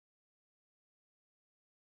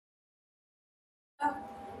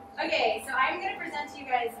Okay, so I'm going to present to you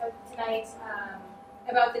guys tonight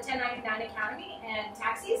about the 1099 Academy and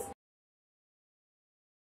taxis.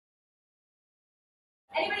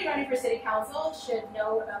 Anybody running for city council should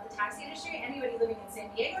know about the taxi industry. Anybody living in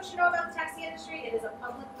San Diego should know about the taxi industry. It is a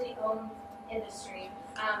publicly owned industry.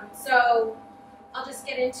 So I'll just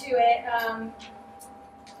get into it.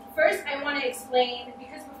 First, I want to explain,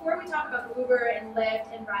 because before we talk about Uber and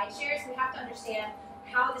Lyft and ride shares, we have to understand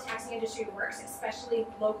how the taxi industry works, especially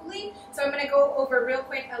locally. So I'm going to go over real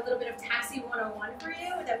quick a little bit of Taxi 101 for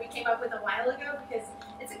you that we came up with a while ago, because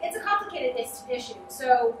it's a complicated issue.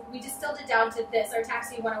 So we distilled it down to this, our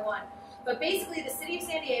Taxi 101. But basically, the city of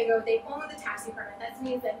San Diego, they own the taxi permit. That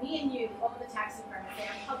means that me and you own the taxi permit. They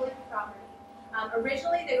are public property.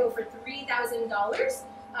 Originally, they go for $3,000,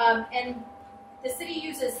 and the city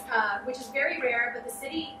uses, which is very rare, but the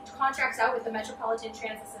city contracts out with the Metropolitan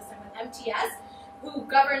Transit System, with MTS, who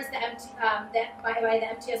governs by the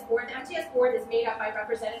MTS board. The MTS board is made up by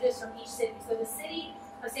representatives from each city. So the city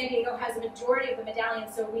of San Diego has a majority of the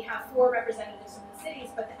medallions, so we have 4 representatives from the cities,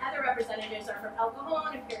 but the other representatives are from El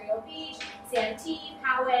Cajon, Imperial Beach, Santee,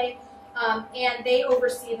 Poway, and they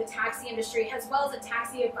oversee the taxi industry, as well as a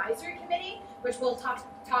taxi advisory committee, which we'll talk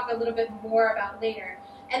a little bit more about later.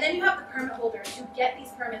 And then you have the permit holders who get these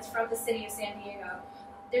permits from the city of San Diego.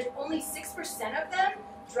 There's only 6% of them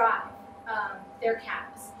drive their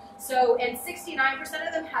cabs. So, and 69%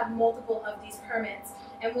 of them have multiple of these permits.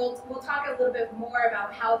 And we'll talk a little bit more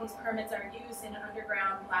about how these permits are used in an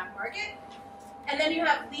underground black market. And then you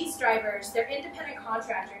have lease drivers. They're independent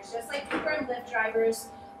contractors, just like Uber and Lyft drivers,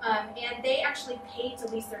 and they actually pay to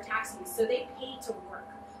lease their taxis. So they pay to work.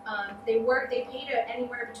 They pay to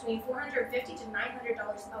anywhere between $450 to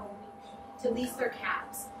 $900 a week to lease their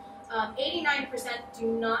cabs. 89% do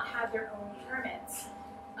not have their own permits.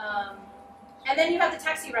 And then you have the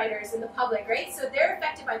taxi riders in the public, right? So they're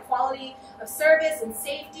affected by quality of service and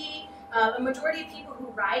safety. A majority of people who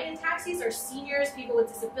ride in taxis are seniors, people with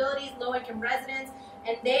disabilities, low-income residents,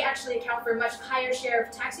 and they actually account for a much higher share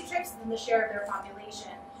of taxi trips than the share of their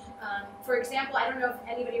population. For example, I don't know if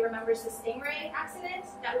anybody remembers the Stingray accident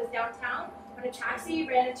that was downtown, when a taxi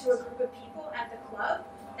ran into a group of people at the club.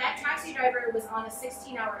 That taxi driver was on a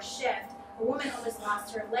 16-hour shift. A woman almost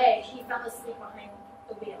lost her leg. He fell asleep behind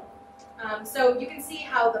the wheel. So you can see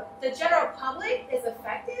how the general public is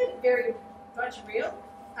affected, very much real,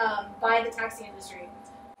 by the taxi industry.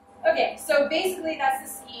 Okay, so basically that's the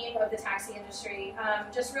scheme of the taxi industry.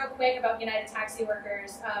 Just real quick about United Taxi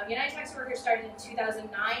Workers. United Taxi Workers started in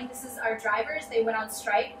 2009. This is our drivers. They went on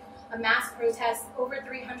strike, a mass protest. Over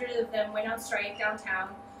 300 of them went on strike downtown.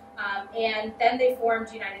 And then they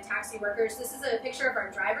formed United Taxi Workers. This is a picture of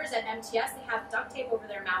our drivers at MTS. They have duct tape over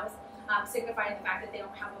their mouths, signifying the fact that they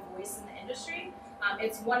don't have a voice in the industry.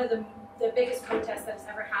 It's one of the biggest protests that has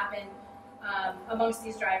ever happened amongst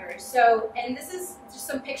these drivers. So, and this is just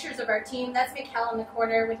some pictures of our team. That's Mikkel in the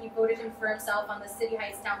corner when he voted him for himself on the City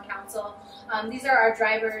Heights Town Council. These are our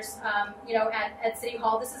drivers, you know, at City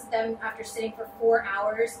Hall. This is them after sitting for 4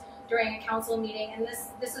 hours during a council meeting, and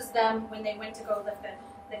this is them when they went to go lift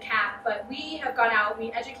the cap. But we have gone out,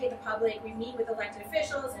 we educate the public, we meet with elected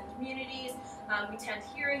officials and communities, we attend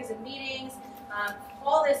hearings and meetings,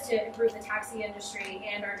 all this to improve the taxi industry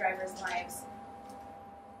and our drivers' lives.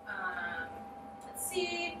 Let's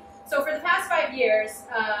see. So for the past 5 years,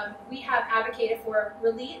 we have advocated for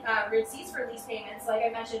receipts for lease payments. Like I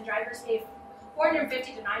mentioned, drivers pay $450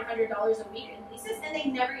 to $900 a week in leases, and they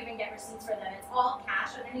never even get receipts for them. It's all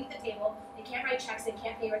cash underneath the table. They can't write checks. They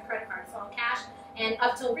can't pay with credit cards. It's all cash. And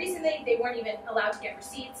up till recently, they weren't even allowed to get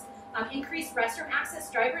receipts. Increased restroom access.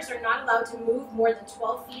 Drivers are not allowed to move more than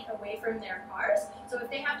 12 feet away from their cars. So if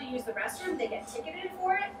they have to use the restroom, they get ticketed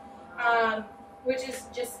for it, which is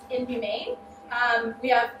just inhumane. We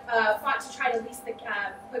have fought to try to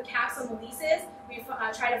put caps on the leases. We've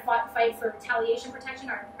tried to fight for retaliation protection.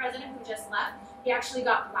 Our president, who just left, he actually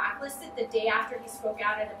got blacklisted the day after he spoke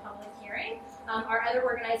out at a public hearing. Our other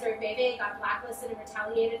organizer, Bebe, got blacklisted and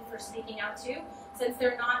retaliated for speaking out too. Since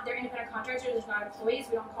they're independent contractors, there's not employees,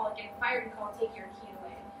 we don't call it getting fired, we call it take your key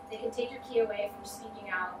away. They can take your key away from speaking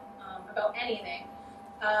out about anything.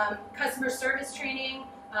 Customer service training.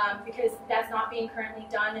 Because that's not being currently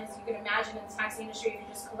done. As you can imagine, in the taxi industry, you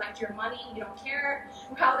just collect your money, you don't care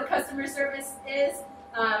how the customer service is.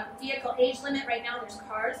 Vehicle age limit. Right now there's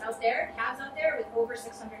cars out there, cabs out there with over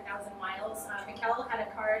 600,000 miles. Mikkel had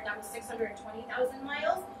a car that was 620,000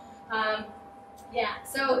 miles. Yeah,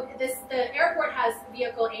 so the airport has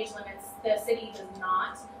vehicle age limits. The city does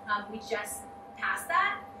not. We just passed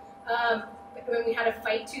that. When we had a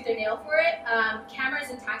fight tooth and nail for it. Cameras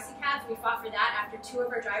in taxi cabs, we fought for that after 2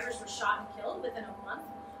 of our drivers were shot and killed within a month.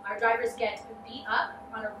 Our drivers get beat up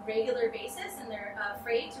on a regular basis, and they're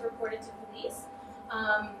afraid to report it to police.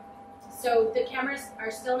 So the cameras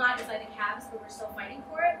are still not inside the cabs, but we're still fighting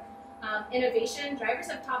for it. Innovation, drivers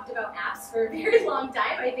have talked about apps for a very long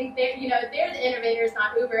time. I think they're the innovators,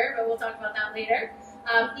 not Uber, but we'll talk about that later.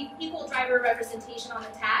 Equal driver representation on the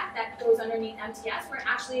tag, that goes underneath MTS, where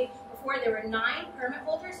actually before there were 9 permit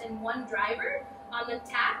holders and 1 driver on the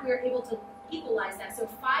tag. We were able to equalize that, so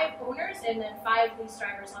 5 owners and then 5 lease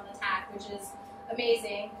drivers on the tag, which is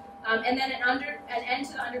amazing. And then an end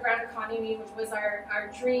to the underground economy, which was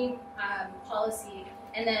our dream policy,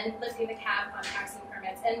 and then lifting the cap on taxing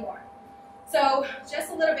permits and more. So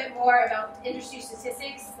just a little bit more about industry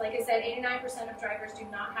statistics. Like I said, 89% of drivers do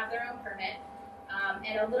not have their own permit.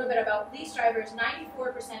 And a little bit about lease drivers,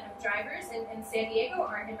 94% of drivers in San Diego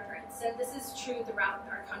are immigrants. And this is true throughout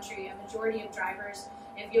our country. A majority of drivers,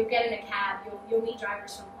 if you get in a cab, you'll meet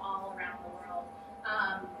drivers from all around the world.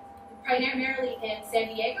 Primarily in San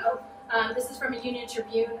Diego, this is from a Union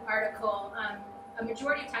Tribune article. A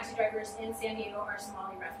majority of taxi drivers in San Diego are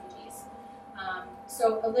Somali refugees.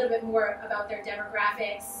 So a little bit more about their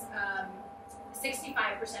demographics.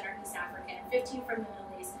 65% are East African, 15% from the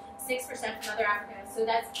Middle East, 6% from other Africans. So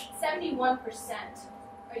that's 71%.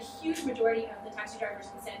 A huge majority of the taxi drivers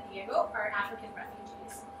in San Diego are African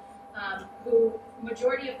refugees, who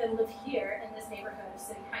majority of them live here in this neighborhood of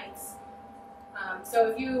City Heights.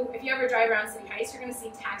 So if you ever drive around City Heights, you're going to see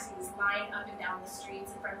taxis lined up and down the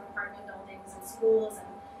streets in front of apartment buildings and schools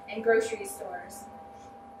and grocery stores.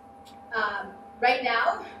 Right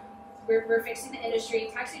now, we're fixing the industry.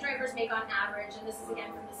 Taxi drivers make on average, and this is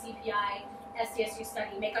again from the CPI SDSU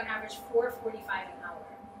study, make on average $4.45 an hour.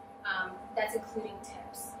 That's including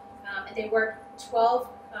tips. And they work 12,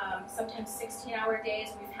 sometimes 16-hour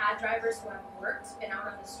days. We've had drivers who have been out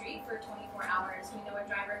on the street for 24 hours. We know a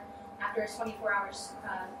driver, after his 24-hour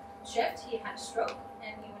shift, he had a stroke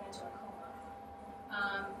and he went into a coma.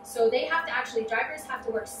 So they have to drivers have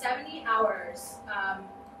to work 70 hours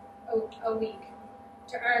a week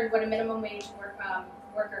to earn what a minimum wage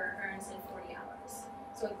worker earns in 40 hours.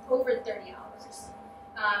 So over 30 hours.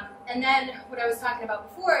 And then what I was talking about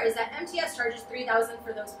before is that MTS charges $3,000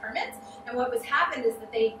 for those permits, and what was happened is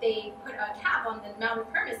that they put a cap on the amount of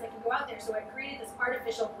permits that can go out there, so it created this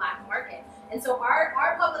artificial black market. And so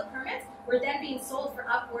our public permits were then being sold for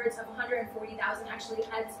upwards of $140,000, actually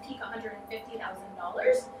at its peak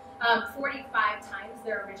 $150,000, 45 times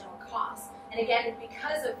their original cost. And again,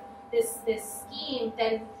 because of this scheme,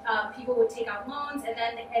 then people would take out loans, and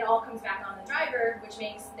then it all comes back on the driver, which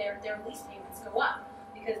makes their lease payments go up,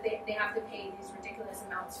 because they have to pay these ridiculous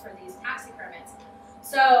amounts for these taxi permits.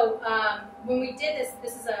 So when we did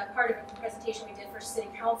this is a part of a presentation we did for City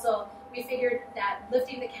Council, we figured that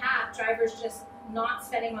lifting the cap, drivers just not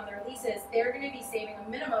spending on their leases, they're going to be saving a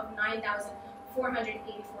minimum of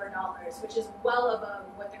 $9,484, which is well above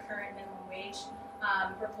what the current minimum wage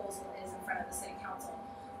proposal is in front of the City Council.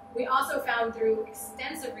 We also found through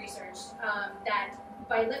extensive research that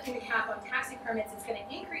by lifting the cap on taxi permits, it's going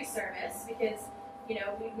to increase service, because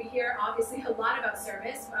we hear obviously a lot about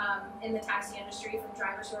service in the taxi industry from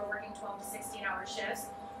drivers who are working 12 to 16-hour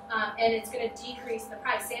shifts, and it's going to decrease the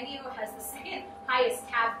price. San Diego has the second highest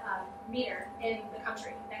cab meter in the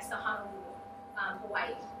country, next to Honolulu,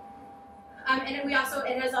 Hawaii. And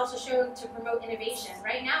it has also shown to promote innovation.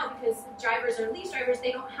 Right now, because drivers are lease drivers,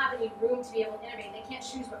 they don't have any room to be able to innovate. They can't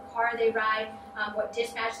choose what car they ride, what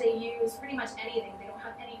dispatch they use, pretty much anything. They don't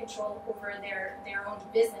have any control over their own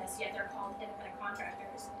business, yet they're called independent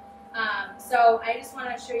contractors. So I just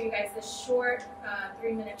want to show you guys this short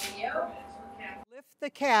 3-minute video. Lift the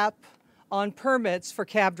cap on permits for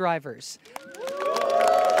cab drivers.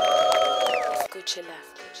 Escúchela,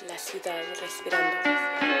 la ciudad respirando.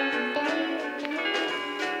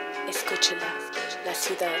 Escúchela, la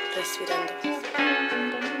ciudad respirando.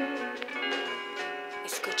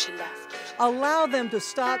 Escúchela. Allow them to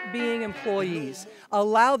stop being employees.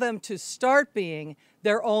 Allow them to start being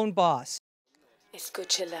their own boss.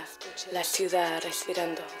 Escúchela, la ciudad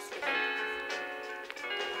respirando.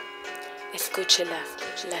 Escúchela,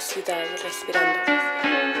 la ciudad respirando.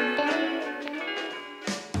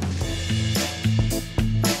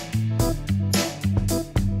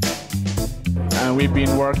 And we've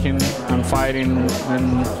been working and fighting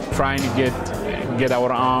and trying to get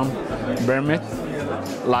our own permit.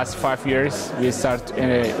 Last 5 years, we start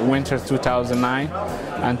in winter 2009.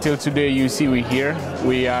 Until today, you see we're here.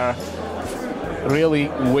 We are really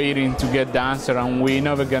waiting to get the answer, and we're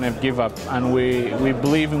never gonna give up. And we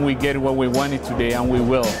believe we get what we wanted today, and we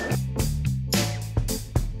will.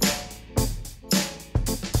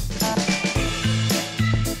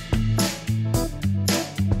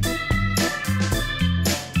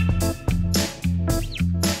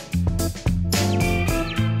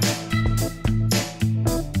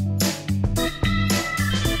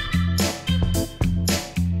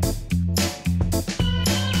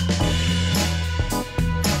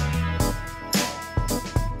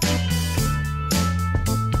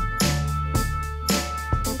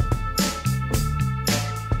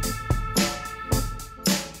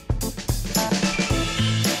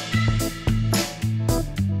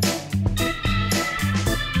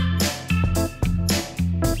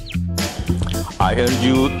 urge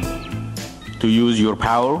you to use your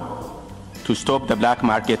power to stop the black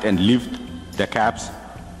market and lift the caps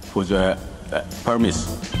for the permits.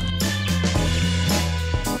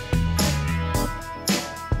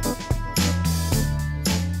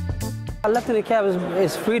 Lifting the cap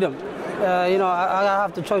is freedom. You know, I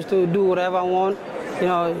have the choice to do whatever I want, you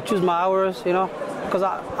know, choose my hours, you know, because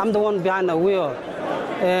I'm the one behind the wheel.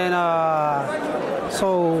 And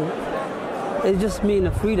so it just means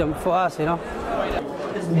a freedom for us, you know.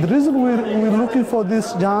 The reason we're looking for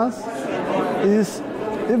this chance is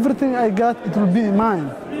everything I got, it will be mine.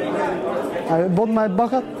 I bought my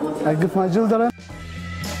bucket, I give my children.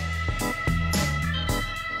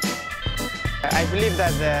 I believe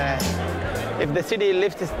that if the city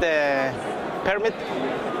lifts the permit,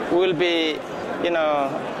 we will be, you know,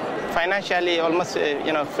 financially almost,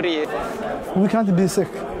 you know, free. We can't be sick.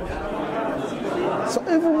 So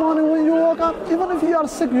every morning when you wake up, even if you are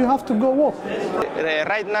sick, you have to go work.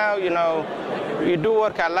 Right now, you know, we do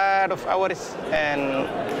work a lot of hours, and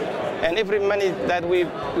every money that we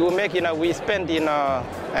make, you know, we spend, you know,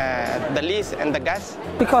 the lease and the gas.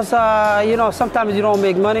 Because, you know, sometimes you don't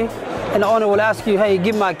make money, and the owner will ask you, hey,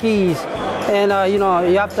 give my keys. And, you know,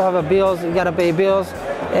 you have to have a bills, you got to pay bills,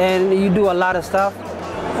 and you do a lot of stuff.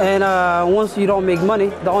 And once you don't make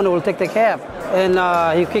money, the owner will take the cab, and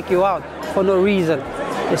he'll kick you out for no reason.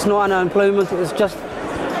 It's no unemployment, it's just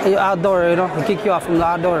outdoor, you know, he'll kick you out from the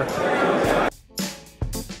outdoor.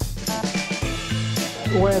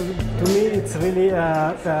 Well, to me, it's really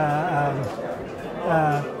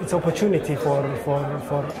it's opportunity for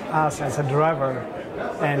us as a driver,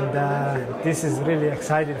 and this is really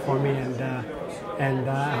exciting for me, and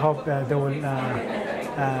I hope they will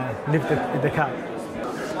lift the cap.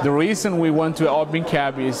 The reason we want to open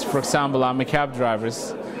cab is, for example, I'm a cab driver.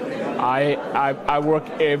 I work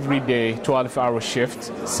every day, 12-hour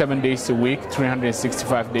shift, 7 days a week,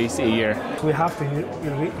 365 days a year. We have to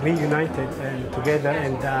reunite together,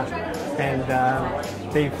 and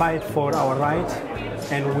they fight for our right,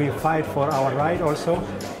 and we fight for our right also,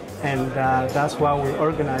 and that's why we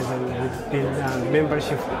organize and we've been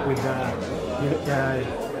membership with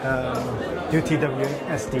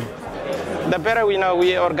UTWSD. The better we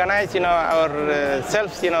organize,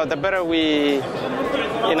 ourselves, the better we,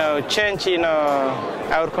 change,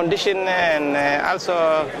 our condition, and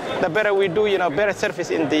also the better we do, better service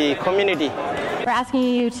in the community. We're asking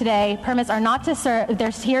you today, permits are not to serve, they're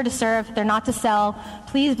here to serve, they're not to sell.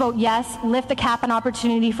 Please vote yes, lift the cap and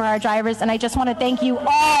opportunity for our drivers, and I just want to thank you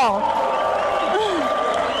all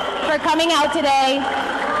for coming out today.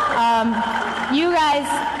 You guys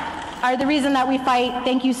are the reason that we fight.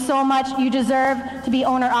 Thank you so much. You deserve to be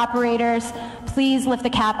owner-operators. Please lift the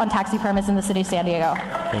cap on taxi permits in the city of San Diego.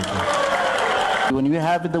 Thank you. When you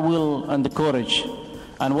have the will and the courage,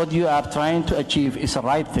 and what you are trying to achieve is the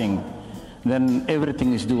right thing, then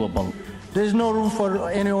everything is doable. There is no room for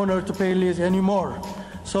any owner to pay lease anymore.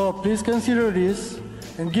 So please consider this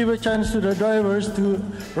and give a chance to the drivers to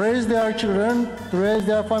raise their children, to raise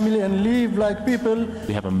their family, and live like people.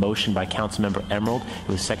 We have a motion by Councilmember Emerald.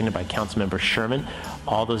 It was seconded by Councilmember Sherman.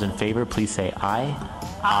 All those in favor, please say aye.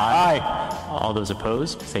 Aye. All those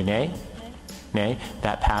opposed, say nay. Nay.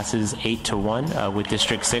 That passes 8-1 with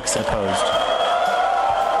District 6 opposed.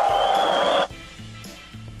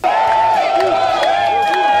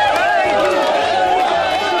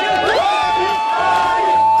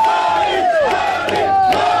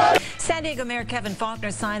 Mayor Kevin Faulkner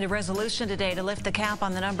signed a resolution today to lift the cap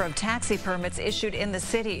on the number of taxi permits issued in the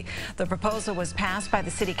city. The proposal was passed by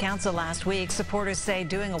the City Council last week. Supporters say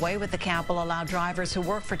doing away with the cap will allow drivers who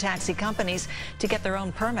work for taxi companies to get their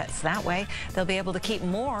own permits. That way, they'll be able to keep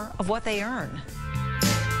more of what they earn.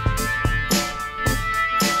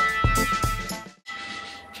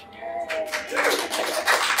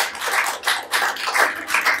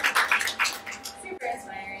 Super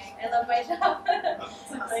inspiring. I love my job.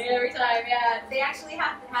 Every time, yeah. They actually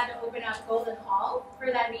had to open up Golden Hall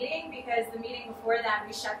for that meeting because the meeting before that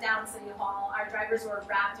we shut down City Hall. Our drivers were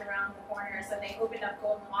wrapped around the corner, so they opened up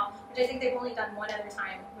Golden Hall, which I think they've only done one other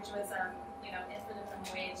time, which was for the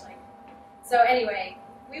minimum wage. So anyway,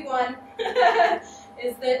 we won.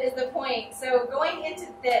 is the point. So going into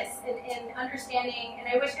this and understanding, and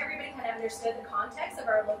I wish everybody kind of understood the context of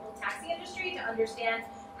our local taxi industry to understand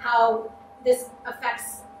how this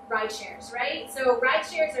affects ride shares, right? So ride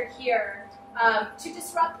shares are here to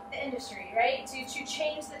disrupt the industry, right? To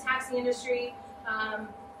change the taxi industry.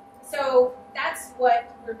 So that's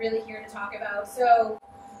what we're really here to talk about. So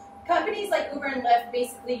a companies like Uber and Lyft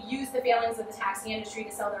basically use the failings of the taxi industry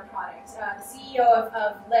to sell their product. The CEO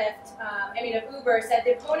of Uber said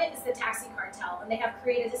the opponent is the taxi cartel, and they have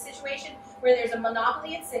created a situation where there's a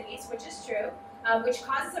monopoly in cities, which is true, which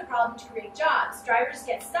causes a problem to create jobs. Drivers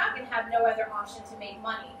get stuck and have no other option to make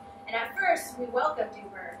money. And at first, we welcomed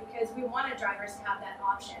Uber because we wanted drivers to have that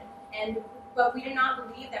option. But we do not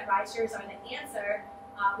believe that rideshares are the answer.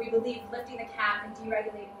 We believe lifting the cap and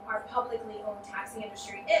deregulating our publicly owned taxi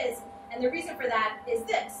industry is. And the reason for that is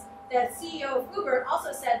this. The CEO of Uber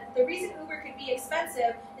also said the reason Uber could be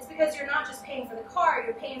expensive is because you're not just paying for the car,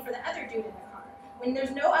 you're paying for the other dude in the car. When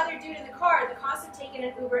there's no other dude in the car, the cost of taking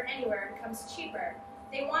an Uber anywhere becomes cheaper.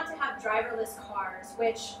 They want to have driverless cars,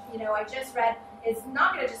 which, I just read is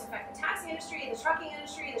not going to just affect the taxi industry, the trucking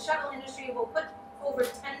industry, the shuttle industry. It will put over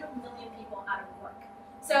 10 million people out of work.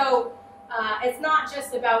 So it's not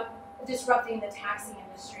just about disrupting the taxi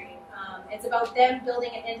industry. It's about them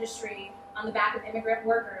building an industry on the back of immigrant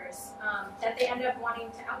workers that they end up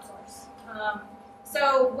wanting to outsource.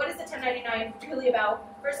 So what is the 1099 really about?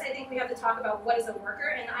 First, I think we have to talk about what is a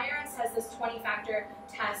worker, and the IRS has this 20-factor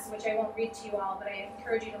test, which I won't read to you all, but I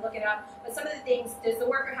encourage you to look it up. But some of the things, does the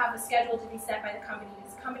worker have a schedule to be set by the company?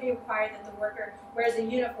 Does the company require that the worker wears a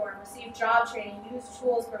uniform, receive job training, use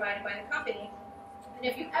tools provided by the company? And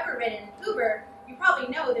if you've ever ridden an Uber, you probably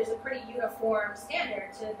know there's a pretty uniform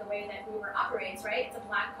standard to the way that Uber operates, right? It's a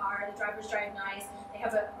black car, the drivers drive nice, they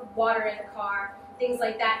have a water in the car, things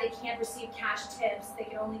like that. They can't receive cash tips, they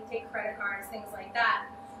can only take credit cards, things like that.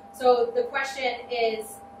 So the question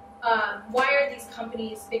is, why are these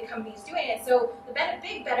big companies doing it? So the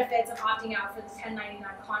big benefits of opting out for the 1099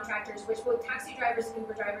 contractors, which both taxi drivers and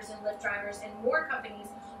Uber drivers and Lyft drivers and more companies,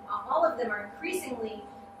 all of them are increasingly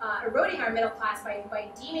eroding our middle class by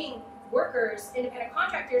deeming workers independent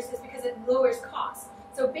contractors, is because it lowers costs.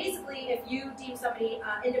 So basically, if you deem somebody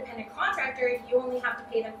independent contractor, if you only have to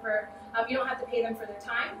pay them for, you don't have to pay them for their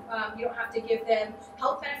time. You don't have to give them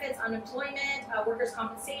health benefits, unemployment, workers'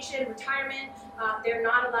 compensation, retirement. They're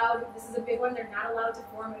not allowed, this is a big one, they're not allowed to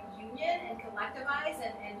form a union and collectivize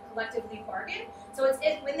and collectively bargain. So it's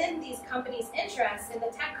within these companies' interests, in the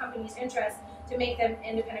tech companies' interests, to make them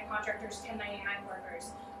independent contractors, 1099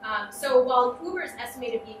 workers. So while Uber is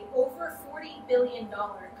estimated to be over $40 billion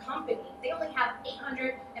company, they only have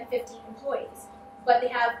 850 employees. But they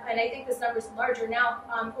have, and I think this number is larger now,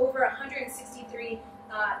 over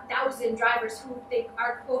 163,000 drivers who they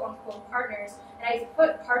are quote-unquote partners. And I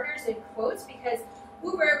put partners in quotes because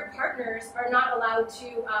Uber partners are not allowed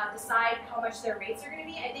to decide how much their rates are going to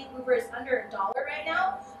be. I think Uber is under $1 right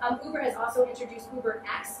now. Uber has also introduced Uber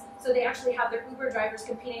X, so they actually have their Uber drivers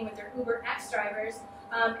competing with their Uber X drivers.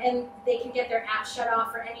 And they can get their app shut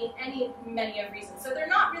off for many of reasons. So they're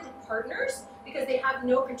not really partners because they have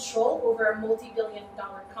no control over a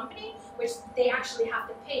multi-billion-dollar company, which they actually have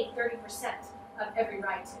to pay 30% of every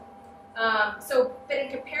ride to. But in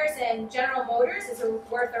comparison, General Motors is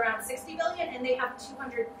worth around $60 billion, and they have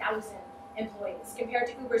 200,000 employees compared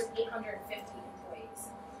to Uber's 850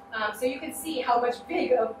 employees. So you can see how much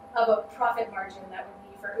big of a profit margin that would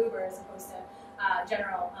be for Uber as opposed to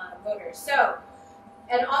General Motors. So.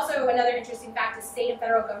 And also another interesting fact is state and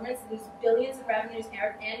federal governments lose billions in revenues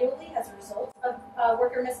annually as a result of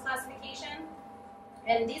worker misclassification.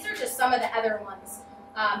 And these are just some of the other ones.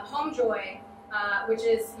 HomeJoy, which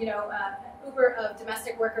is Uber of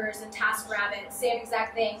domestic workers, and TaskRabbit, same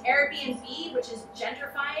exact thing. Airbnb, which is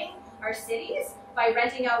gentrifying our cities by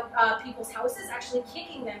renting out people's houses, actually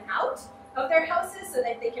kicking them out of their houses so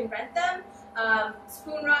that they can rent them.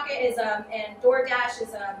 SpoonRocket is, and DoorDash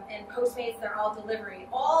is, and Postmates, they're all delivery.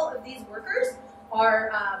 All of these workers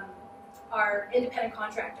are independent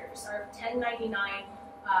contractors, are 1099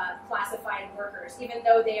 classified workers, even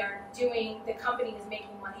though they are the company is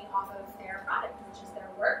making money off of their product, which is their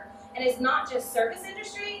work. And it's not just service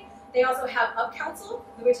industry, they also have UpCounsel,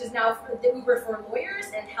 which is now the Uber for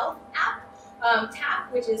lawyers, and Health app,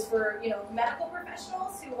 TAP, which is for medical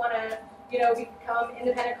professionals who want to become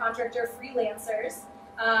independent contractor freelancers.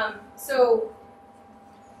 So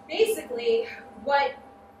basically what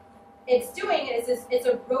it's doing is it's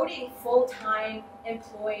eroding full-time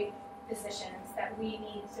employed positions that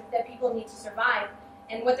people need to survive.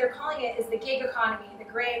 And what they're calling it is the gig economy, the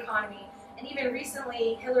gray economy. And even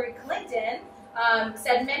recently, Hillary Clinton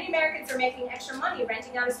said many Americans are making extra money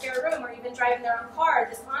renting out a spare room or even driving their own car.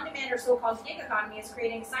 This on-demand or so-called gig economy is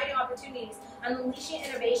creating exciting opportunities and unleashing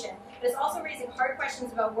innovation, but it's also raising hard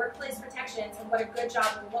questions about workplace protections and what a good job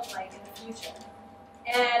will look like in the future.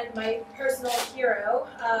 And my personal hero,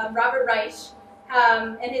 Robert Reich,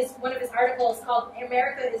 and one of his articles called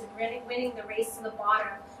 "America is winning the race to the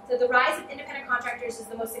bottom," So the rise of independent contractors is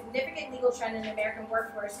the most significant legal trend in the American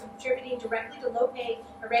workforce, contributing directly to low pay,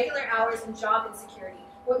 irregular hours, and job insecurity.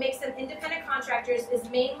 What makes them independent contractors is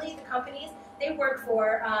mainly the companies they work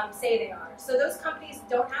for say they are. So those companies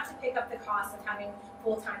don't have to pick up the cost of having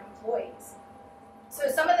full-time employees. So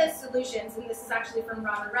some of the solutions, and this is actually from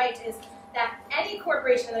Robert Wright, is that any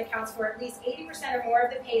corporation that accounts for at least 80% or more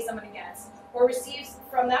of the pay someone gets, or receives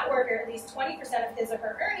from that worker at least 20% of his or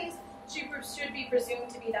her earnings, should be presumed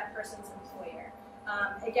to be that person's employer.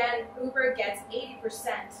 Again, Uber gets 30%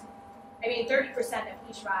 of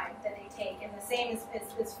each ride that they take, and the same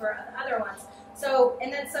is for the other ones. So,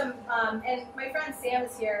 and then some, and my friend Sam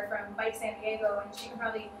is here from Bike San Diego, and she can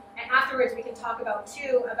probably, and afterwards we can talk about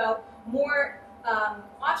too, about more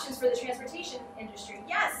options for the transportation industry.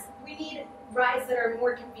 Yes, we need rides that are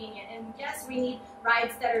more convenient, and yes, we need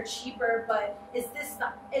rides that are cheaper, but is this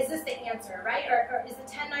the answer, right? Or is the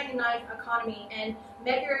 1099 economy and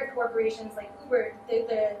mega corporations like Uber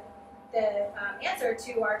the answer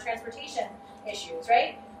to our transportation issues,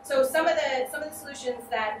 right? So some of the solutions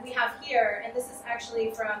that we have here, and this is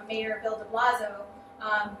actually from Mayor Bill de Blasio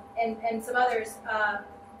and some others,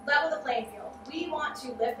 level the playing field. We want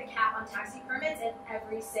to lift the cap on taxi permits in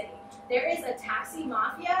every city. There is a taxi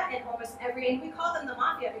mafia in almost every, and we call them the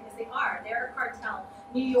mafia because they are. They're a cartel.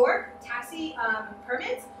 New York taxi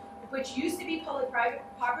permits, which used to be public-private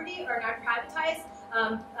property, are now privatized.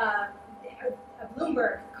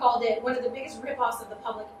 Bloomberg called it one of the biggest rip-offs of the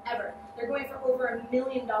public ever. They're going for over $1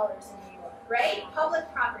 million in New York, right?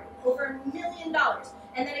 Public property, over $1 million.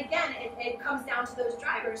 And then again, it comes down to those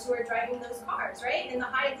drivers who are driving those cars, right? In the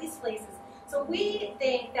high lease places. So we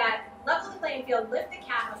think that level the playing field, lift the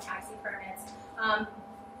cap on taxi permits.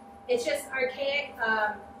 It's just archaic,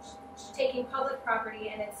 taking public property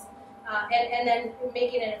and it's and then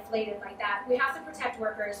making it inflated like that. We have to protect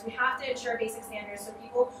workers. We have to ensure basic standards so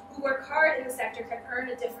people who work hard in the sector can earn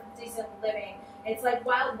a decent living. It's like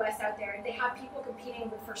Wild West out there. They have people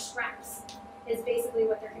competing for scraps is basically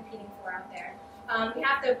what they're competing for out there. We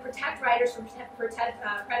have to protect riders from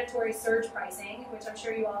predatory surge pricing, which I'm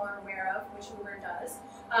sure you all are aware of, which Uber does.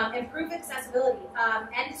 Improve accessibility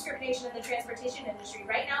and discrimination in the transportation industry.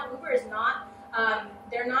 Right now, Uber is not,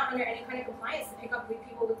 they're not under any kind of compliance to pick up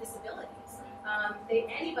people with disabilities.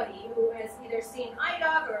 Anybody who has either seen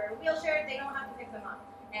iDog or a wheelchair, they don't have to pick them up.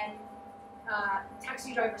 And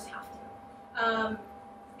taxi drivers have to,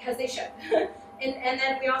 because they should. And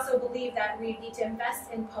then we also believe that we need to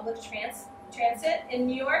invest in public transit. In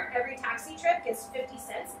New York, every taxi trip gets 50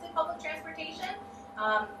 cents to public transportation.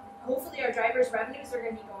 Hopefully our drivers' revenues are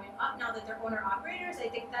going to be going up now that they're owner-operators. I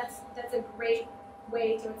think that's a great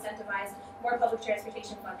way to incentivize more public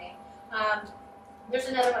transportation funding. There's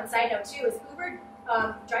another one, side note too, is Uber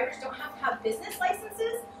drivers don't have to have business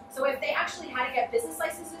licenses. So if they actually had to get business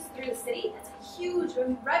licenses through the city, that's a huge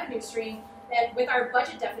revenue stream that with our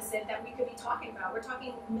budget deficit that we could be talking about. We're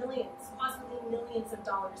talking millions, possibly millions of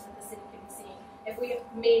dollars that the city could be seeing if we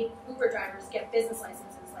made Uber drivers get business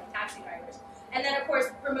licenses like taxi drivers. And then of course,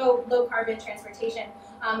 promote low carbon transportation.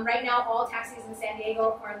 Right now, all taxis in San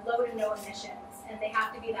Diego are low to no emissions, and they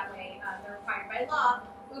have to be that way. They're required by law.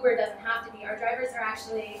 Uber doesn't have to be. Our drivers are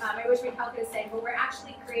actually, I wish Raquel could say, but we're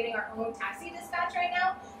actually creating our own taxi dispatch right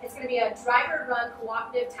now. It's going to be a driver-run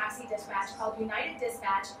cooperative taxi dispatch called United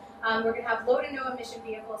Dispatch. We're going to have low to no emission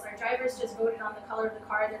vehicles. Our drivers just voted on the color of the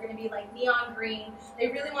car. They're going to be like neon green. They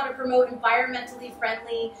really want to promote environmentally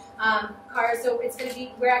friendly cars. So it's going to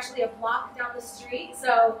be, we're actually a block down the street.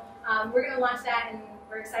 So we're going to launch that, and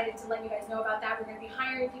we're excited to let you guys know about that. We're going to be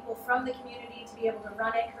hiring people from the community to be able to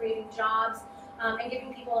run it, creating jobs, and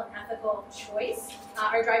giving people an ethical choice.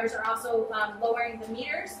 Our drivers are also lowering the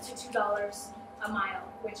meters to $2 a mile,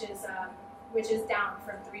 which is down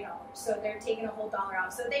from $3. So they're taking a whole dollar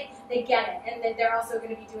off. So they get it, and they're also going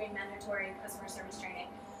to be doing mandatory customer service training.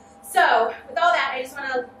 So with all that, I just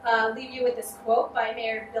want to leave you with this quote by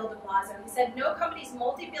Mayor Bill de Blasio. He said, "No company's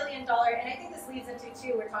multi-billion-dollar," and I think this leads into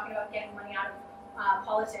too, we're talking about getting money out of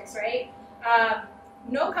politics, right?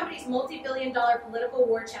 No company's multi-billion-dollar political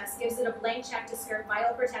war chest gives it a blank check to skirt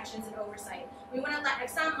vital protections and oversight. We want to let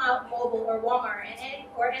ExxonMobil or Walmart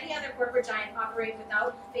or any other corporate giant operate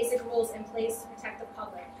without basic rules in place to protect the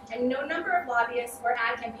public. And no number of lobbyists or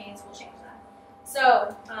ad campaigns will change that.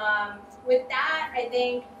 So with that, I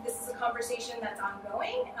think this is a conversation that's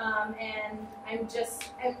ongoing, and I'm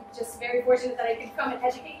just very fortunate that I could come and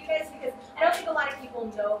educate you guys, because I don't think a lot of people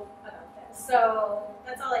know about this. So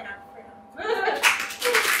that's all I have for now.